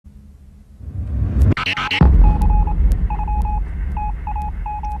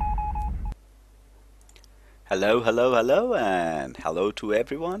Hello, hello, hello, and hello to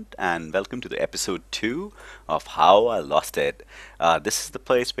everyone, and welcome to the episode 2 of How I Lost It. This is the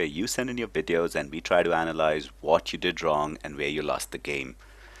place where you send in your videos and we try to analyze what you did wrong and where you lost the game.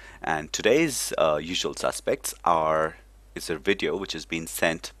 And today's usual suspects are is a video which has been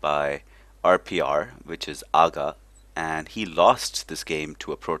sent by RPR, which is Aga, and he lost this game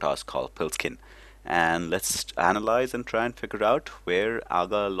to a Protoss called Pilskin. And let's analyze and try and figure out where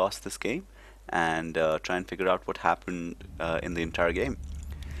Aga lost this game and try and figure out what happened in the entire game.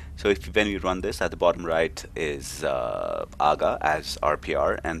 So when we run this, at the bottom right is Aga as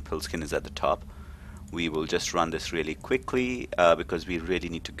RPR and Pilskin is at the top. We will just run this really quickly because we really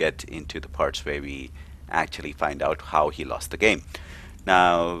need to get into the parts where we actually find out how he lost the game.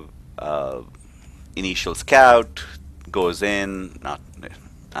 Now, initial scout goes in. Not,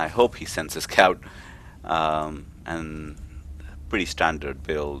 I hope he sends a scout, and pretty standard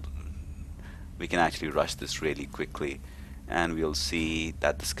build. We can actually rush this really quickly, and we'll see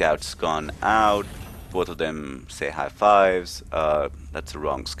that the scout's gone out. Both of them say high fives. That's a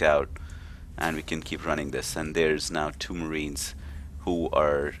wrong scout, and we can keep running this. And there's now two Marines who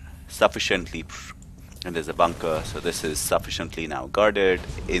are sufficiently, and there's a bunker, so this is sufficiently now guarded.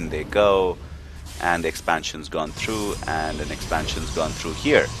 In they go, and the expansion's gone through, and an expansion's gone through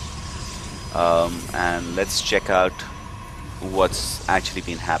here. And let's check out what's actually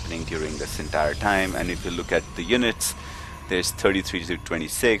been happening during this entire time. And if you look at the units, there's 33 to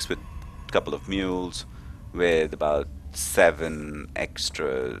 26 with a couple of mules with about 7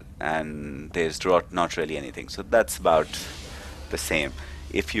 extra, and there's not really anything, so that's about the same.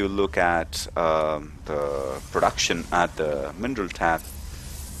 If you look at the production at the mineral tab,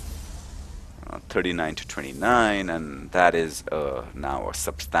 39 to 29, and that is now a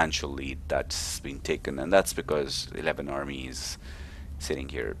substantial lead that's been taken, and that's because 11 armies sitting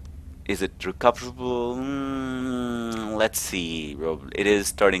here. Is it recoverable? Let's see. It is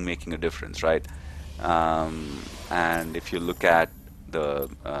starting making a difference, right? And if you look at the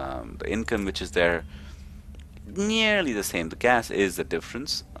income which is there, nearly the same. The gas is the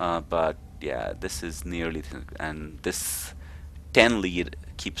difference, but yeah, this is nearly and this 10 lead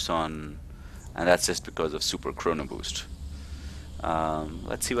keeps on. And that's just because of super chrono boost.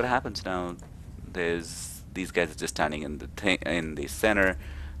 Let's see what happens now. These guys are just standing in the center.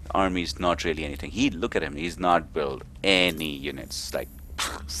 The army's not really anything. Look at him. He's not built any units, like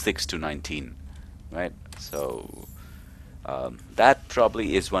 6 to 19, right? So that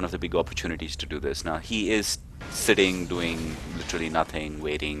probably is one of the big opportunities to do this. Now he is sitting, doing literally nothing,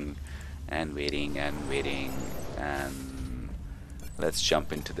 waiting and waiting and waiting, and let's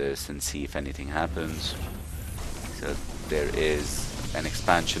jump into this and see if anything happens. So there is an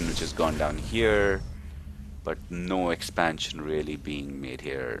expansion which has gone down here, but no expansion really being made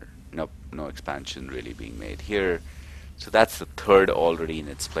here. Nope, no expansion really being made here. So that's the third already in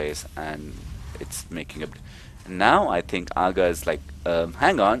its place, and it's making a. Now I think Aga is like,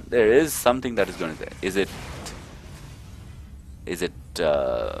 hang on, there is something that is going to. Is it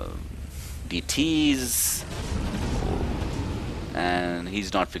DTs? And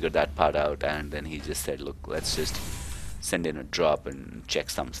he's not figured that part out, and then he just said, look, let's just send in a drop and check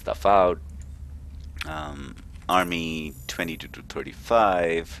some stuff out. Army 22 to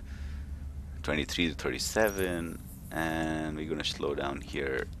 35, 23 to 37, and we're gonna slow down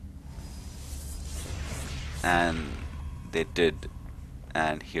here, and they did,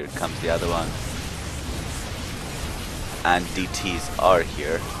 and here comes the other one, and DTs are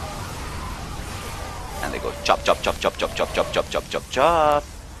here. And they go chop, chop, chop, chop, chop, chop, chop, chop, chop, chop, chop.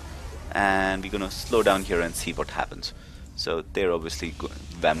 And we're gonna slow down here and see what happens. So they're obviously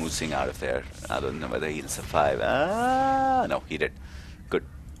vamoosing out of there. I don't know whether he'll survive. No, he did. Good.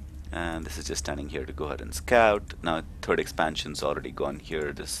 And this is just standing here to go ahead and scout. Now third expansion's already gone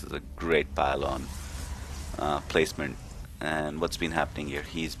here. This is a great pylon placement. And what's been happening here?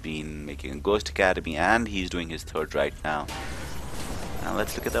 He's been making a Ghost Academy, and he's doing his third right now. Now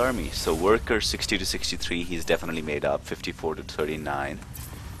let's look at the army. So worker 60 to 63, he's definitely made up. 54 to 39.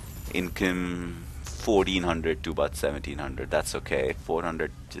 Income 1400 to about 1700. That's okay.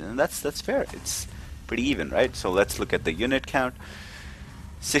 400. That's fair. It's pretty even, right? So let's look at the unit count.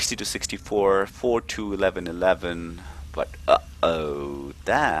 60 to 64, 4 to 11, 11. But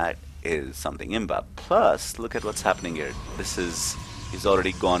that is something imba. Plus, look at what's happening here. He's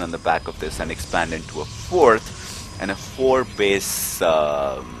already gone on the back of this and expanded to a fourth. And a 4 base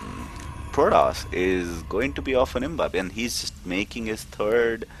Protoss is going to be off an imbab, and he's just making his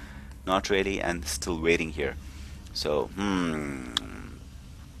third, not really, and still waiting here. So,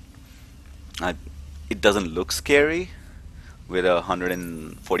 it doesn't look scary with a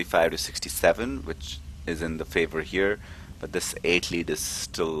 145 to 67, which is in the favor here, but this 8 lead is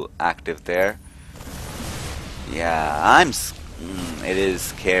still active there. Yeah, it is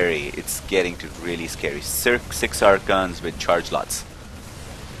scary. It's getting to really scary. 6 Archons with charge lots.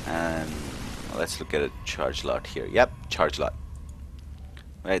 And let's look at a charge lot here. Yep, charge lot.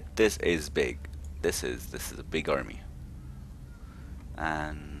 Right, this is big. This is a big army.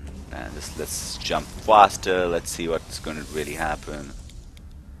 And let's jump faster. Let's see what's going to really happen.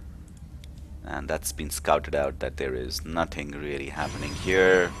 And that's been scouted out that there is nothing really happening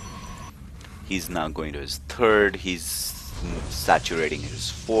here. He's now going to his 3rd. He's saturating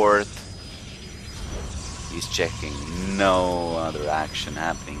his 4th. He's checking no other action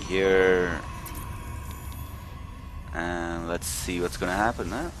happening here. And let's see what's going to happen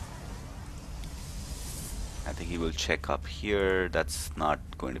now. I think he will check up here. That's not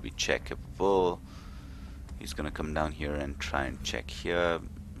going to be checkable. He's going to come down here and try and check here.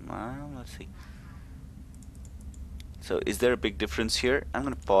 Well, let's see. So is there a big difference here? I'm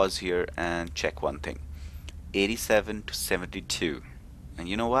going to pause here and check one thing. 87 to 72. And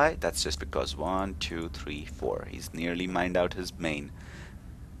you know why? That's just because 1, 2, 3, 4. He's nearly mined out his main.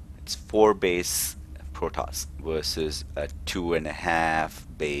 It's 4 base Protoss versus a 2.5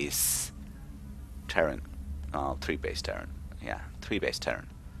 base Terran. 3 base Terran. Yeah, 3 base Terran.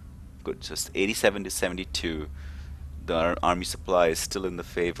 Good. So it's 87 to 72. The army supply is still in the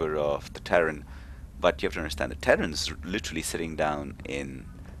favor of the Terran. But you have to understand the Terran's literally sitting down in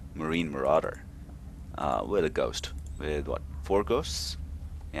Marine Marauder with a ghost. With what? 4 ghosts?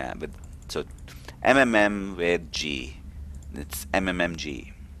 Yeah, so MMM with G. It's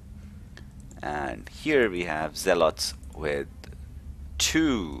MMMG. And here we have Zealots with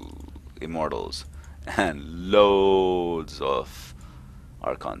 2 Immortals and loads of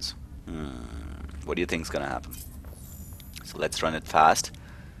Archons. What do you think is going to happen? So let's run it fast.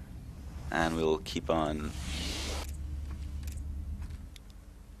 And we'll keep on.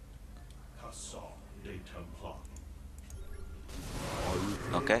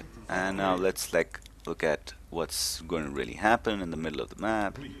 Okay, and now let's look at what's going to really happen in the middle of the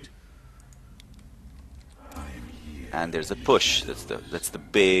map. And there's a push. That's the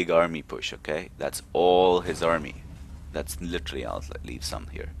big army push. Okay, that's all his army. That's literally, I'll leave some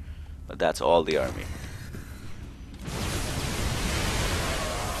here, but that's all the army.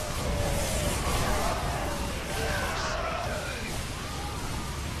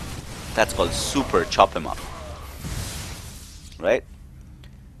 That's called super chop him up. Right?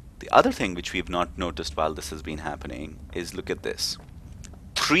 The other thing which we've not noticed while this has been happening is, look at this.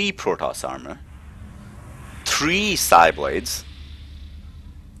 3 Protoss armor, 3 Cyboids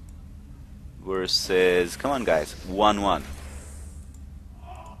versus, come on guys, 1-1.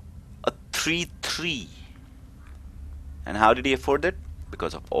 A 3-3. And how did he afford it?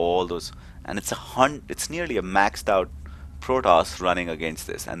 Because of all those, and it's nearly a maxed out Protoss running against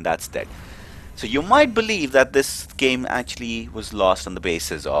this, and that's dead. So you might believe that this game actually was lost on the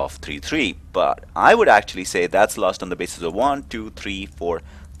basis of 3-3, but I would actually say that's lost on the basis of 1, 2, 3, 4,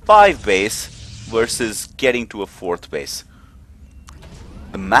 5 base versus getting to a 4th base.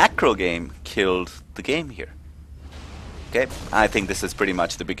 The macro game killed the game here. Okay, I think this is pretty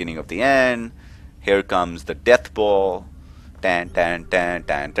much the beginning of the end. Here comes the death ball. Dan, dan, dan,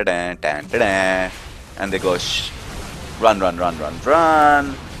 dan, dan, dan, dan, dan, and they go run, run, run, run,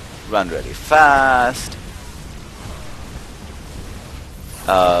 run. Run really fast.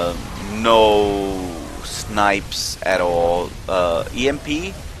 No snipes at all.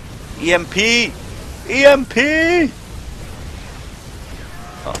 EMP? EMP! EMP!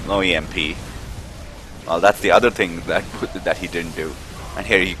 Oh, no EMP. Well, that's the other thing that he didn't do. And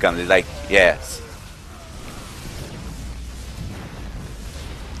here he comes. He's like, yes.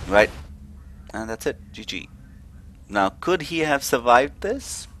 Right? And that's it. GG. Now, could he have survived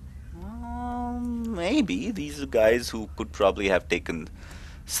this? Maybe. These are guys who could probably have taken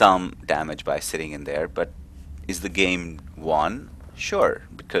some damage by sitting in there, but is the game won? Sure,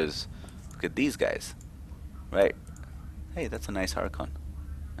 because look at these guys. Right? Hey, that's a nice Archon.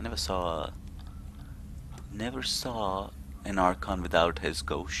 I never saw an Archon without his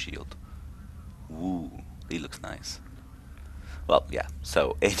ghost shield. Woo, he looks nice. Well, yeah,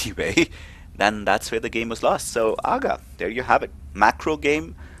 so anyway, then that's where the game was lost. So Aga, there you have it. Macro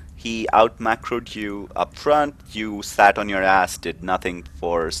game. He out-macroed you up front. You sat on your ass, did nothing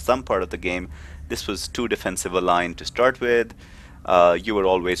for some part of the game. This was too defensive a line to start with. You were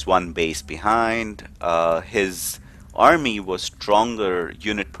always 1 base behind. His army was stronger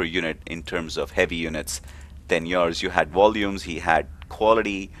unit per unit in terms of heavy units than yours. You had volumes, he had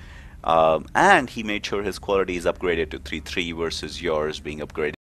quality, and he made sure his quality is upgraded to 3-3 versus yours being upgraded